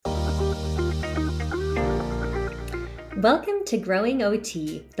Welcome to Growing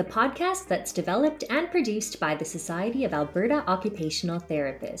OT, the podcast that's developed and produced by the Society of Alberta Occupational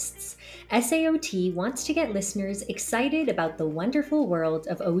Therapists. SAOT wants to get listeners excited about the wonderful world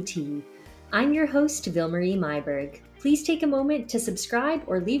of OT. I'm your host, Vilmarie Myberg. Please take a moment to subscribe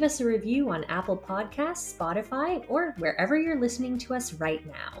or leave us a review on Apple Podcasts, Spotify, or wherever you're listening to us right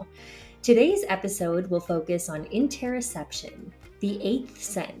now. Today's episode will focus on interoception, the eighth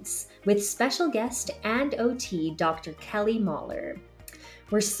sense, with special guest and OT Dr. Kelly Mahler.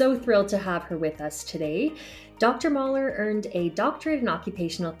 We're so thrilled to have her with us today. Dr. Mahler earned a doctorate in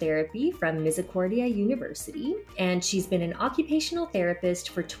occupational therapy from Misericordia University, and she's been an occupational therapist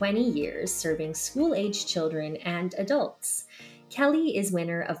for 20 years, serving school-aged children and adults. Kelly is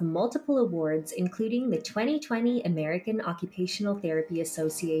winner of multiple awards, including the 2020 American Occupational Therapy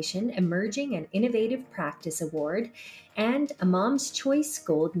Association Emerging and Innovative Practice Award and a Mom's Choice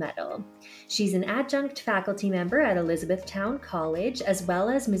Gold Medal. She's an adjunct faculty member at Elizabethtown College as well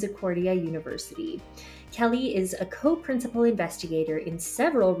as Misericordia University. Kelly is a co-principal investigator in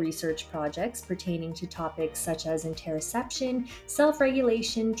several research projects pertaining to topics such as interoception,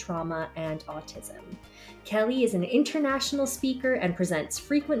 self-regulation, trauma, and autism. Kelly is an international speaker and presents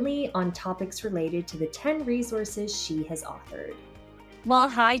frequently on topics related to the 10 resources she has authored. Well,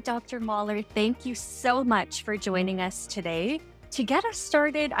 hi, Dr. Mahler. Thank you so much for joining us today. To get us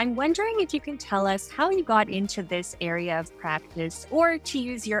started, I'm wondering if you can tell us how you got into this area of practice, or to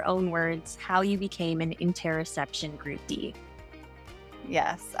use your own words, how you became an interoception groupie.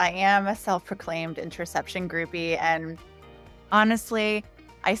 Yes, I am a self-proclaimed interoception groupie, and honestly,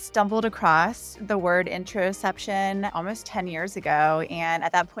 I stumbled across the word interoception almost 10 years ago, and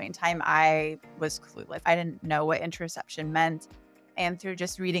at that point in time, I was clueless. I didn't know what interoception meant, and through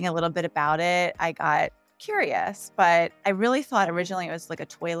just reading a little bit about it, I got curious, but I really thought originally it was like a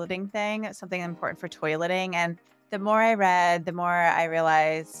toileting thing, something important for toileting, and the more I read, the more I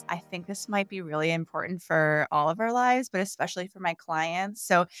realized I think this might be really important for all of our lives, but especially for my clients.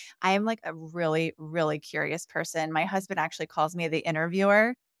 So I am like a really, really curious person. My husband actually calls me the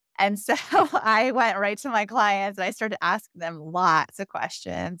interviewer. And so I went right to my clients and I started asking them lots of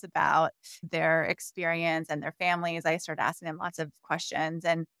questions about their experience and their families. I started asking them lots of questions.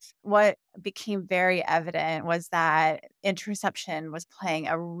 And what became very evident was that interoception was playing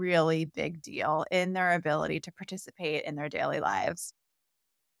a really big deal in their ability to participate in their daily lives.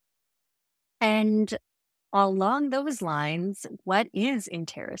 And along those lines, what is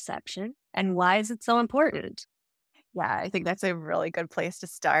interoception and why is it so important? Yeah, I think that's a really good place to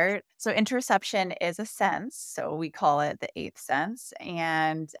start. So, interoception is a sense. So, we call it the eighth sense,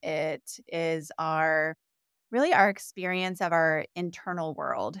 and it is our experience of our internal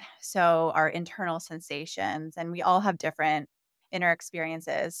world. So, our internal sensations, and we all have different inner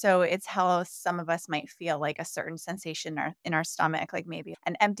experiences. So, it's how some of us might feel like a certain sensation in our stomach, like maybe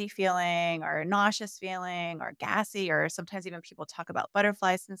an empty feeling or a nauseous feeling or gassy, or sometimes even people talk about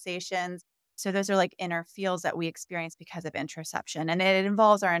butterfly sensations. So those are like inner feels that we experience because of interoception, and it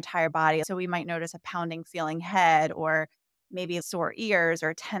involves our entire body. So we might notice a pounding feeling head, or maybe sore ears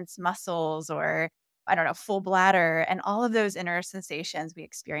or tense muscles, or I don't know, full bladder, and all of those inner sensations we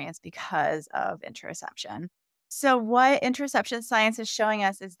experience because of interoception. So what interoception science is showing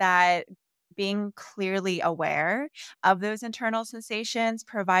us is that being clearly aware of those internal sensations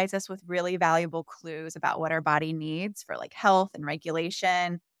provides us with really valuable clues about what our body needs for like health and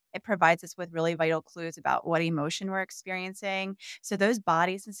regulation. It provides us with really vital clues about what emotion we're experiencing. So those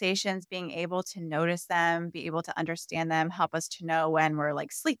body sensations, being able to notice them, be able to understand them, help us to know when we're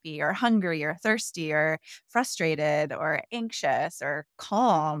like sleepy or hungry or thirsty or frustrated or anxious or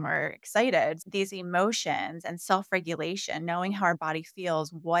calm or excited. These emotions and self-regulation, knowing how our body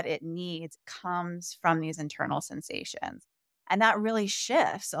feels, what it needs, comes from these internal sensations. And that really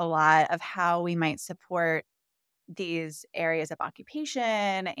shifts a lot of how we might support these areas of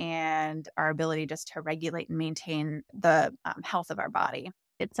occupation and our ability just to regulate and maintain the health of our body.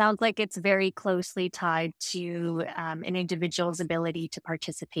 It sounds like it's very closely tied to an individual's ability to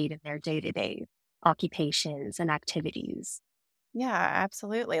participate in their day-to-day occupations and activities. Yeah,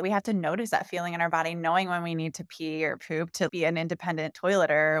 absolutely. We have to notice that feeling in our body, knowing when we need to pee or poop to be an independent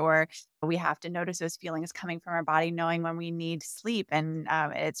toileter, or we have to notice those feelings coming from our body, knowing when we need sleep. And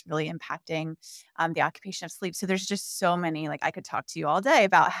it's really impacting the occupation of sleep. So there's just so many, like I could talk to you all day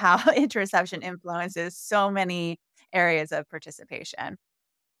about how interoception influences so many areas of participation.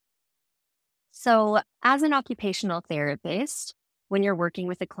 So, as an occupational therapist, when you're working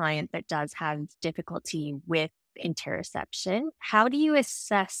with a client that does have difficulty with interoception, how do you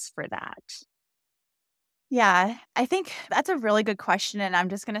assess for that? Yeah, I think that's a really good question. And I'm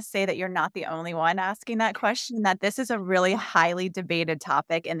just going to say that you're not the only one asking that question, that this is a really highly debated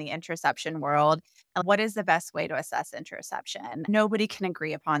topic in the interoception world. And what is the best way to assess interoception? Nobody can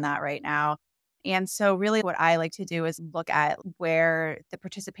agree upon that right now. And so, really, what I like to do is look at where the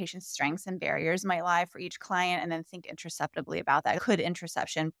participation strengths and barriers might lie for each client and then think interoceptively about that. Could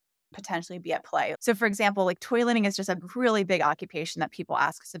interoception potentially be at play? So, for example, like toileting is just a really big occupation that people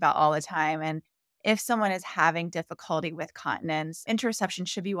ask us about all the time. And if someone is having difficulty with continence, interoception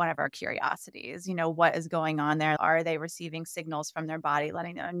should be one of our curiosities. What is going on there? Are they receiving signals from their body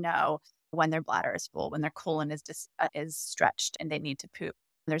letting them know when their bladder is full, when their colon is stretched and they need to poop?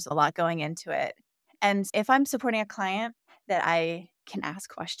 There's a lot going into it. And if I'm supporting a client that I can ask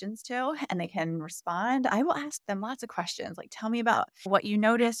questions to and they can respond, I will ask them lots of questions like, tell me about what you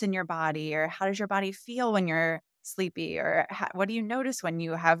notice in your body, or how does your body feel when you're sleepy, or what do you notice when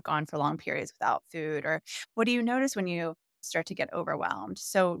you have gone for long periods without food, or what do you notice when you start to get overwhelmed?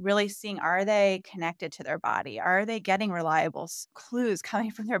 So, really seeing, are they connected to their body? Are they getting reliable clues coming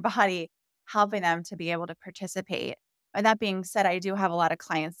from their body, helping them to be able to participate? And that being said, I do have a lot of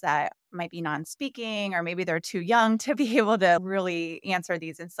clients that might be non-speaking, or maybe they're too young to be able to really answer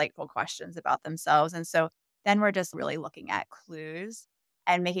these insightful questions about themselves. And so then we're just really looking at clues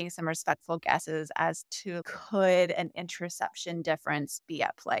and making some respectful guesses as to, could an interoception difference be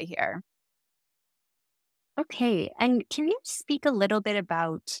at play here? Okay. And can you speak a little bit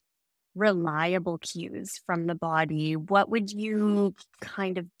about reliable cues from the body? What would you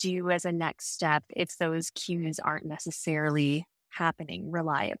kind of do as a next step if those cues aren't necessarily happening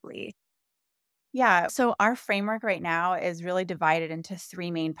reliably? Yeah. So our framework right now is really divided into three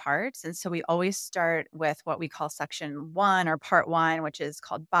main parts. And so we always start with what we call section one, or part one, which is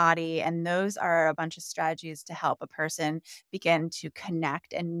called body. And those are a bunch of strategies to help a person begin to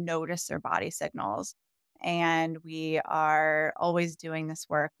connect and notice their body signals. And we are always doing this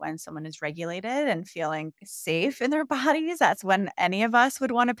work when someone is regulated and feeling safe in their bodies. That's when any of us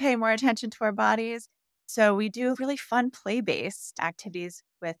would want to pay more attention to our bodies. So we do really fun play-based activities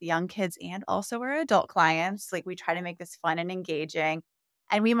with young kids and also our adult clients. Like, we try to make this fun and engaging.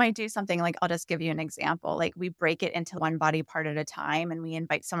 And we might do something like, I'll just give you an example. Like, we break it into one body part at a time, and we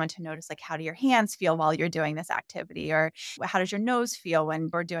invite someone to notice, like, how do your hands feel while you're doing this activity? Or how does your nose feel when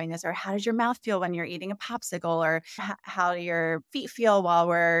we're doing this? Or how does your mouth feel when you're eating a popsicle? Or how do your feet feel while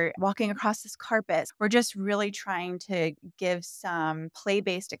we're walking across this carpet? We're just really trying to give some play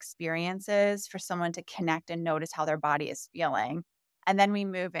based experiences for someone to connect and notice how their body is feeling. And then we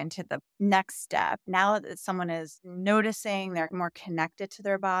move into the next step. Now that someone is noticing, they're more connected to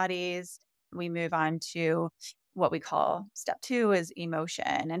their bodies, we move on to what we call step two, is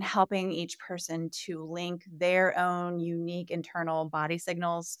emotion, and helping each person to link their own unique internal body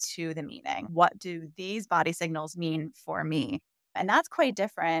signals to the meaning. What do these body signals mean for me? And that's quite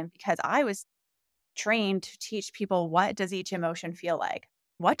different, because I was trained to teach people, what does each emotion feel like?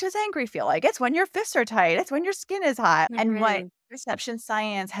 What does angry feel like? It's when your fists are tight. It's when your skin is hot. And what Mhm. perception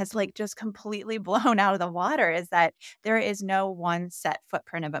science has like just completely blown out of the water is that there is no one set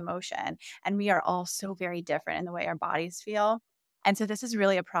footprint of emotion. And we are all so very different in the way our bodies feel. And so this is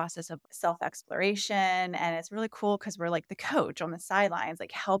really a process of self exploration. And it's really cool because we're like the coach on the sidelines,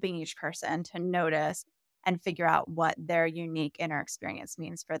 like helping each person to notice and figure out what their unique inner experience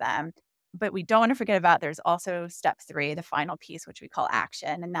means for them. But we don't want to forget about, there's also step three, the final piece, which we call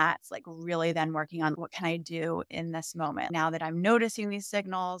action. And that's like really then working on, what can I do in this moment? Now that I'm noticing these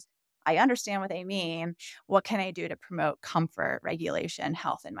signals, I understand what they mean. What can I do to promote comfort, regulation,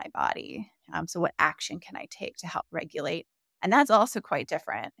 health in my body? So, what action can I take to help regulate? And that's also quite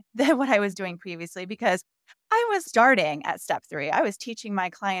different than what I was doing previously, because I was starting at step three. I was teaching my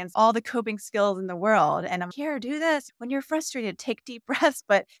clients all the coping skills in the world. And I'm here, do this. When you're frustrated, take deep breaths.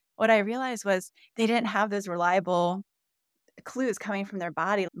 But what I realized was they didn't have those reliable clues coming from their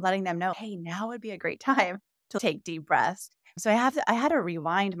body, letting them know, hey, now would be a great time to take deep breaths. So I had to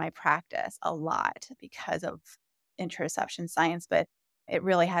rewind my practice a lot because of interoception science, but it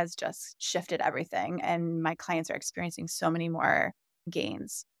really has just shifted everything. And my clients are experiencing so many more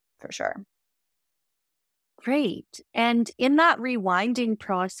gains for sure. Great. And in that rewinding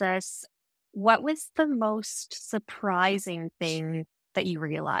process, what was the most surprising thing that you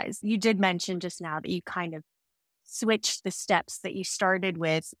realized? You did mention just now that you kind of switched the steps that you started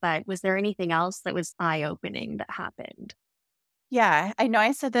with, but was there anything else that was eye opening that happened? Yeah, I know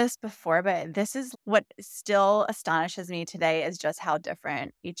I said this before, but this is what still astonishes me today, is just how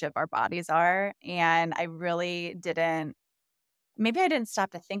different each of our bodies are. And I really didn't maybe I didn't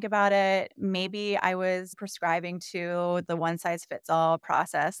stop to think about it. Maybe I was prescribing to the one size fits all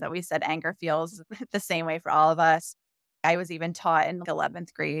process that we said anger feels the same way for all of us. I was even taught in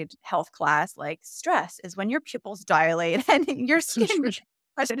 11th grade health class, like stress is when your pupils dilate and your skin.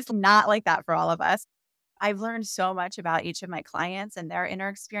 It's not like that for all of us. I've learned so much about each of my clients and their inner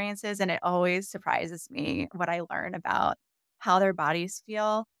experiences, and it always surprises me what I learn about how their bodies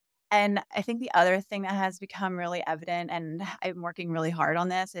feel. And I think the other thing that has become really evident, and I'm working really hard on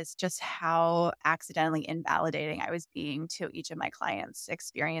this, is just how accidentally invalidating I was being to each of my clients'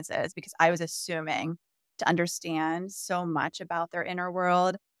 experiences because I was assuming to understand so much about their inner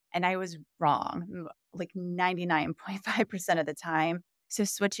world. And I was wrong, like 99.5% of the time. So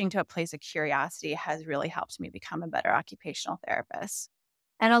switching to a place of curiosity has really helped me become a better occupational therapist.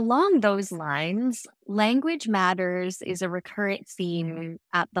 And along those lines, language matters is a recurrent theme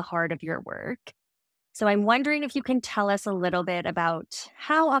at the heart of your work. So I'm wondering if you can tell us a little bit about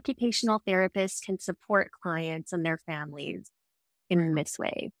how occupational therapists can support clients and their families in this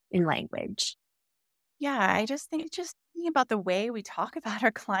way, in language. Yeah, I just think just thinking about the way we talk about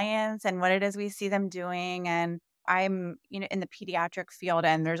our clients and what it is we see them doing. And I'm, in the pediatric field,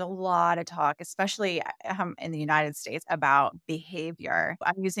 and there's a lot of talk, especially in the United States, about behavior.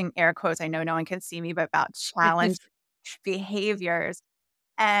 I'm using air quotes. I know no one can see me, but about challenge behaviors.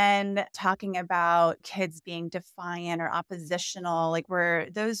 And talking about kids being defiant or oppositional, like where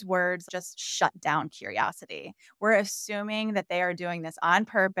those words just shut down curiosity. We're assuming that they are doing this on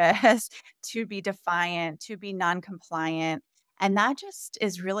purpose to be defiant, to be non-compliant. And that just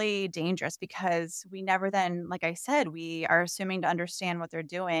is really dangerous because we never then, like I said, we are assuming to understand what they're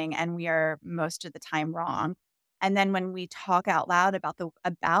doing and we are most of the time wrong. And then when we talk out loud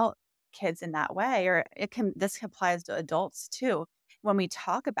about kids in that way, or this applies to adults too, when we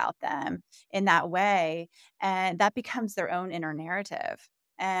talk about them in that way, and that becomes their own inner narrative.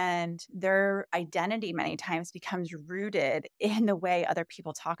 And their identity many times becomes rooted in the way other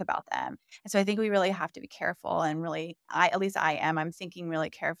people talk about them. And so I think we really have to be careful and really, at least I'm thinking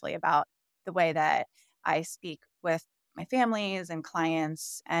really carefully about the way that I speak with my families and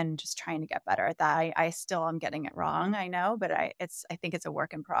clients and just trying to get better at that. I still am getting it wrong, I know, but I think it's a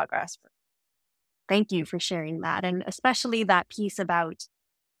work in progress. Thank you for sharing that. And especially that piece about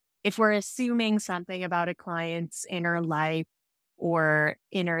if we're assuming something about a client's inner life or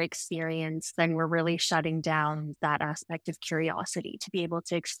inner experience, then we're really shutting down that aspect of curiosity to be able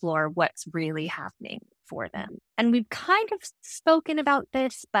to explore what's really happening for them. And we've kind of spoken about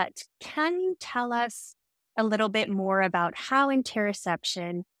this, but can you tell us a little bit more about how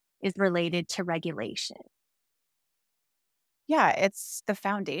interoception is related to regulation? Yeah, it's the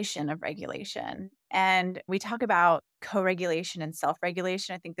foundation of regulation. And we talk about co-regulation and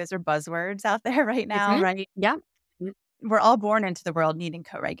self-regulation. I think those are buzzwords out there right now, Hmm. right? Yeah. We're all born into the world needing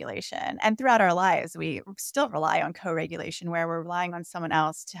co-regulation. And throughout our lives, we still rely on co-regulation where we're relying on someone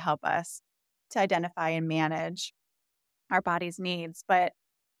else to help us to identify and manage our body's needs. But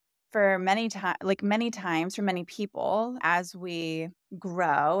for many times for many people, as we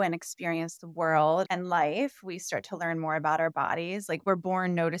grow and experience the world and life, we start to learn more about our bodies. Like we're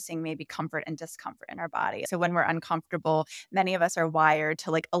born noticing maybe comfort and discomfort in our body. So when we're uncomfortable, many of us are wired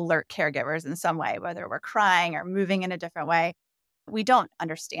to like alert caregivers in some way, whether we're crying or moving in a different way. We don't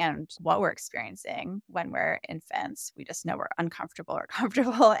understand what we're experiencing when we're infants. We just know we're uncomfortable or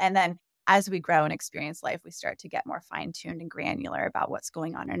comfortable. And then as we grow and experience life, we start to get more fine tuned and granular about what's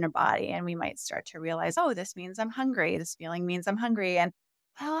going on in our body. And we might start to realize, oh, this means I'm hungry. This feeling means I'm hungry. And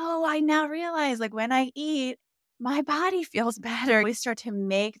oh, I now realize like when I eat, my body feels better. We start to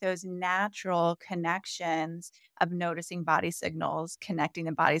make those natural connections of noticing body signals, connecting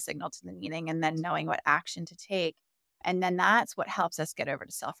the body signal to the meaning, and then knowing what action to take. And then that's what helps us get over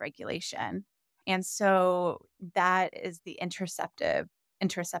to self regulation. And so that is the interoceptive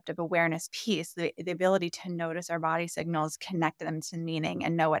awareness piece, the ability to notice our body signals, connect them to meaning,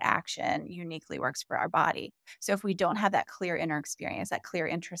 and know what action uniquely works for our body. So if we don't have that clear inner experience, that clear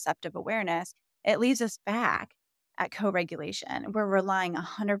interoceptive awareness, it leaves us back at co-regulation. We're relying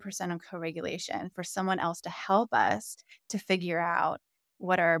 100% on co-regulation for someone else to help us to figure out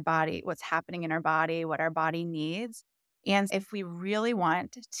what's happening in our body, what our body needs. And if we really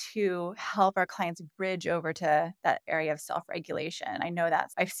want to help our clients bridge over to that area of self-regulation,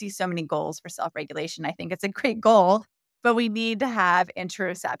 I see so many goals for self-regulation. I think it's a great goal, but we need to have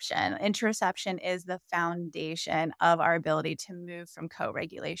interoception. Interoception is the foundation of our ability to move from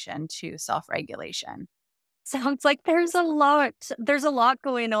co-regulation to self-regulation. Sounds like there's a lot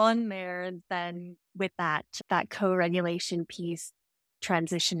going on there then with that co-regulation piece,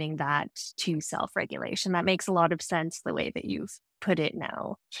 transitioning that to self-regulation. That makes a lot of sense the way that you've put it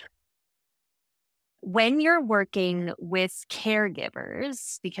now. When you're working with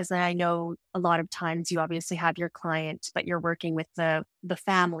caregivers, because I know a lot of times you obviously have your client, but you're working with the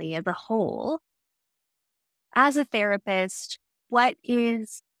family as a whole. As a therapist, what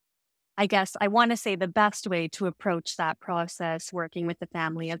is, I guess I want to say, the best way to approach that process working with the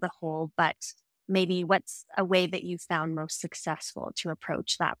family as a whole, but maybe what's a way that you found most successful to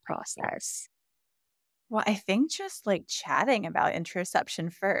approach that process? Well, I think just like chatting about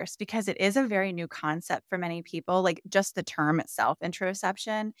interoception first, because it is a very new concept for many people, like just the term itself,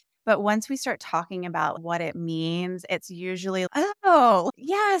 interoception. But once we start talking about what it means, it's usually, oh,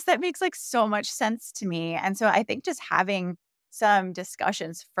 yes, that makes like so much sense to me. And so I think just having some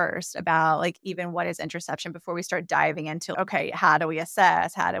discussions first about like even what is interoception before we start diving into, okay, how do we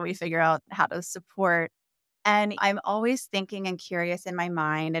assess? How do we figure out how to support? And I'm always thinking and curious in my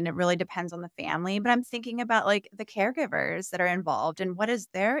mind, and it really depends on the family, but I'm thinking about like the caregivers that are involved and what is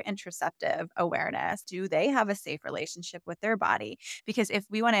their interoceptive awareness? Do they have a safe relationship with their body? Because if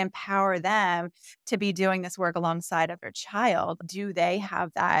we want to empower them to be doing this work alongside of their child, do they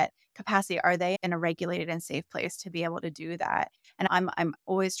have that capacity? Are they in a regulated and safe place to be able to do that? And I'm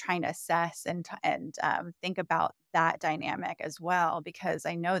always trying to assess and think about that dynamic as well, because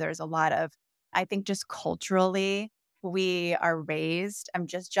I know there's a lot of, I think just culturally, we are raised, I'm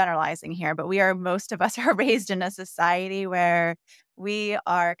just generalizing here, but most of us are raised in a society where we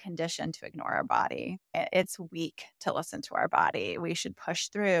are conditioned to ignore our body. It's weak to listen to our body. We should push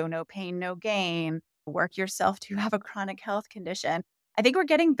through, no pain, no gain, work yourself to have a chronic health condition. I think we're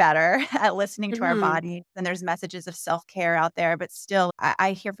getting better at listening to our Mhm. body. And there's messages of self-care out there, but still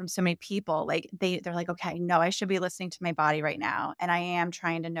I hear from so many people like they're like, okay, no, I should be listening to my body right now. And I am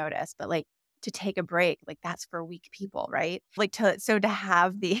trying to notice, but like to take a break, like that's for weak people, right? Like to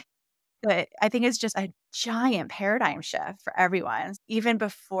have the I think it's just a giant paradigm shift for everyone. Even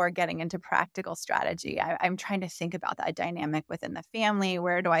before getting into practical strategy, I'm trying to think about that dynamic within the family.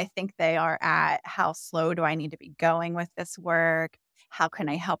 Where do I think they are at? How slow do I need to be going with this work? How can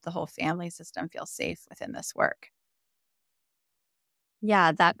I help the whole family system feel safe within this work?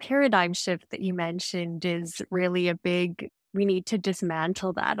 Yeah, that paradigm shift that you mentioned is really a big, we need to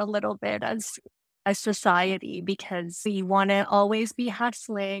dismantle that a little bit as a society because we want to always be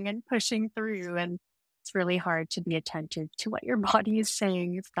hustling and pushing through. And it's really hard to be attentive to what your body is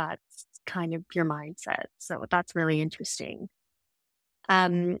saying if that's kind of your mindset. So that's really interesting.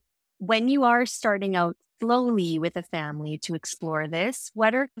 Um, when you are starting out slowly with a family to explore this,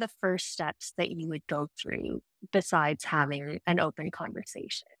 what are the first steps that you would go through besides having an open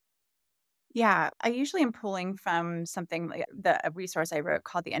conversation? Yeah, I usually am pulling from something like a resource I wrote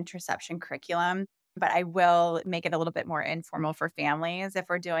called the Interoception curriculum, but I will make it a little bit more informal for families. If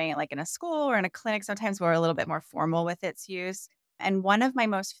we're doing it like in a school or in a clinic, sometimes we're a little bit more formal with its use. And one of my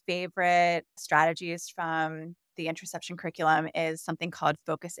most favorite strategies from the Interoception curriculum is something called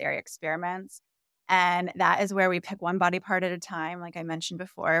focus area experiments. And that is where we pick one body part at a time. Like I mentioned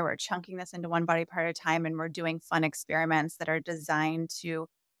before, we're chunking this into one body part at a time, and we're doing fun experiments that are designed to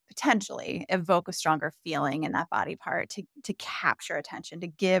potentially evoke a stronger feeling in that body part to capture attention, to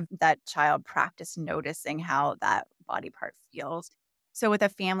give that child practice noticing how that body part feels. So with a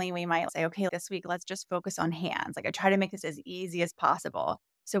family, we might say, okay, this week, let's just focus on hands. Like I try to make this as easy as possible.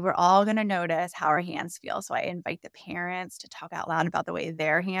 So we're all going to notice how our hands feel. So I invite the parents to talk out loud about the way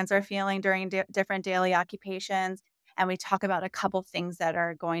their hands are feeling during different daily occupations. And we talk about a couple things that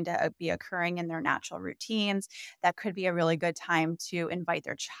are going to be occurring in their natural routines. That could be a really good time to invite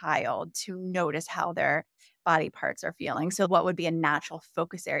their child to notice how their body parts are feeling. So, what would be a natural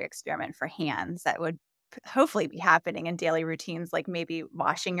focus area experiment for hands that would hopefully be happening in daily routines, like maybe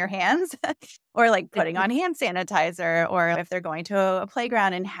washing your hands or like putting on hand sanitizer, or if they're going to a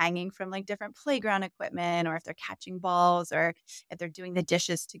playground and hanging from like different playground equipment, or if they're catching balls, or if they're doing the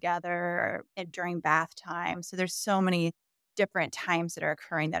dishes together or during bath time. So, there's so many different times that are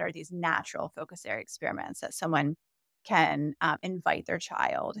occurring that are these natural focus area experiments that someone can invite their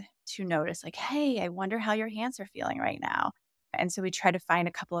child to notice, like, hey, I wonder how your hands are feeling right now. And so we try to find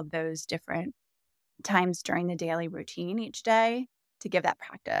a couple of those different times during the daily routine each day to give that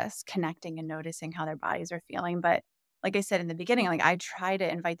practice, connecting and noticing how their bodies are feeling. But like I said in the beginning, like I try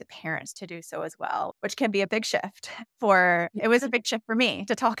to invite the parents to do so as well, which can be a big shift it was a big shift for me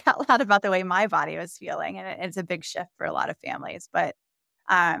to talk out loud about the way my body was feeling. And it's a big shift for a lot of families. But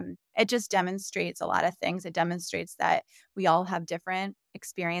it just demonstrates a lot of things. It demonstrates that we all have different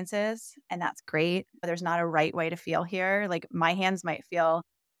experiences, and that's great. There's not a right way to feel here. Like my hands might feel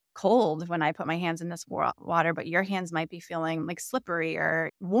cold when I put my hands in this water, but your hands might be feeling like slippery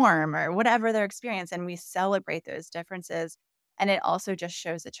or warm or whatever their experience. And we celebrate those differences. And it also just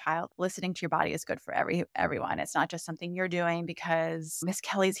shows the child listening to your body is good for everyone. It's not just something you're doing because Miss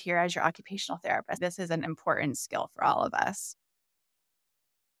Kelly's here as your occupational therapist. This is an important skill for all of us.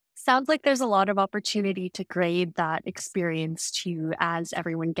 Sounds like there's a lot of opportunity to grade that experience too as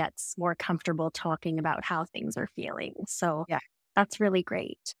everyone gets more comfortable talking about how things are feeling. So Yeah. that's really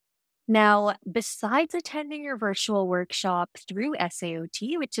great. Now, besides attending your virtual workshop through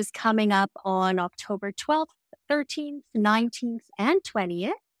SAOT, which is coming up on October 12th, 13th, 19th, and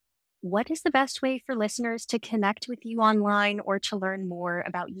 20th, what is the best way for listeners to connect with you online or to learn more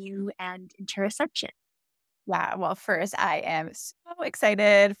about you and interoception? Yeah. Well, first, I am so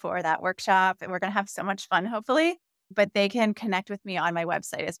excited for that workshop. And we're going to have so much fun, hopefully. But they can connect with me on my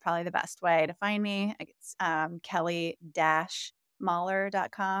website is probably the best way to find me. It's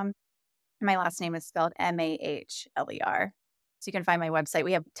kelly-mahler.com. My last name is spelled Mahler. So you can find my website.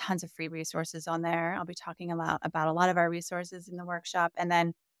 We have tons of free resources on there. I'll be talking about a lot of our resources in the workshop. And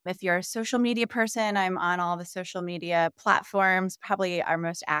then if you're a social media person, I'm on all the social media platforms. Probably our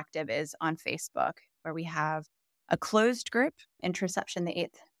most active is on Facebook, where we have a closed group, Interoception, the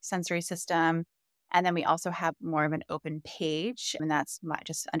eighth sensory system. And then we also have more of an open page, and that's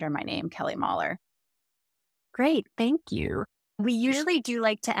just under my name, Kelly Mahler. Great. Thank you. We usually do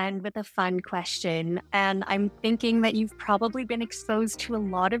like to end with a fun question, and I'm thinking that you've probably been exposed to a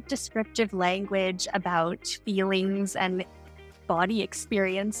lot of descriptive language about feelings and body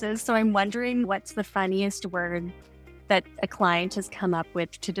experiences. So I'm wondering what's the funniest word that a client has come up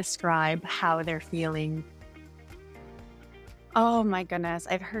with to describe how they're feeling. Oh my goodness.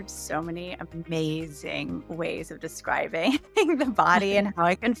 I've heard so many amazing ways of describing the body and how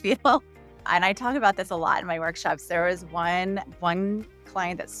I can feel. And I talk about this a lot in my workshops. There was one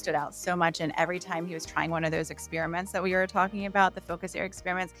client that stood out so much. And every time he was trying one of those experiments that we were talking about, the focus area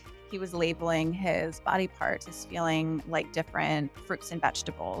experiments, he was labeling his body parts as feeling like different fruits and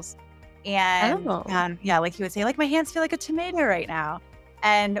vegetables. And Oh, yeah, like he would say, like, my hands feel like a tomato right now.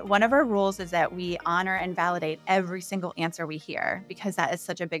 And one of our rules is that we honor and validate every single answer we hear, because that is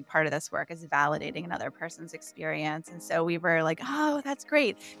such a big part of this work, is validating another person's experience. And so we were like, oh, that's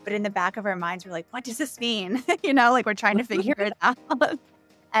great. But in the back of our minds, we're like, what does this mean? Like we're trying to figure it out.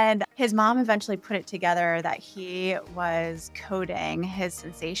 And his mom eventually put it together that he was coding his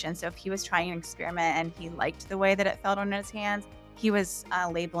sensation. So if he was trying an experiment and he liked the way that it felt on his hands, he was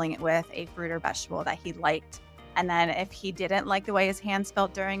labeling it with a fruit or vegetable that he liked. And then if he didn't like the way his hands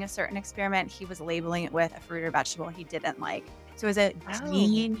felt during a certain experiment, he was labeling it with a fruit or vegetable he didn't like. So it was a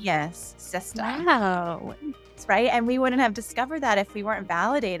genius system, wow. right? And we wouldn't have discovered that if we weren't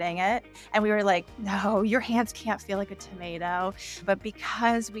validating it. And we were like, no, your hands can't feel like a tomato. But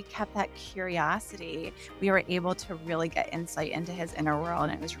because we kept that curiosity, we were able to really get insight into his inner world.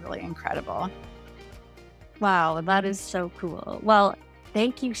 And it was really incredible. Wow, that is so cool. Well,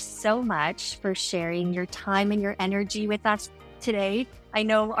 thank you so much for sharing your time and your energy with us today. I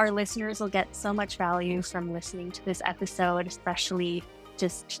know our listeners will get so much value from listening to this episode, especially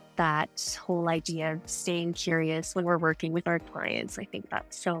just that whole idea of staying curious when we're working with our clients. I think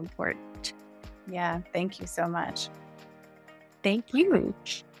that's so important. Yeah, thank you so much. Thank you.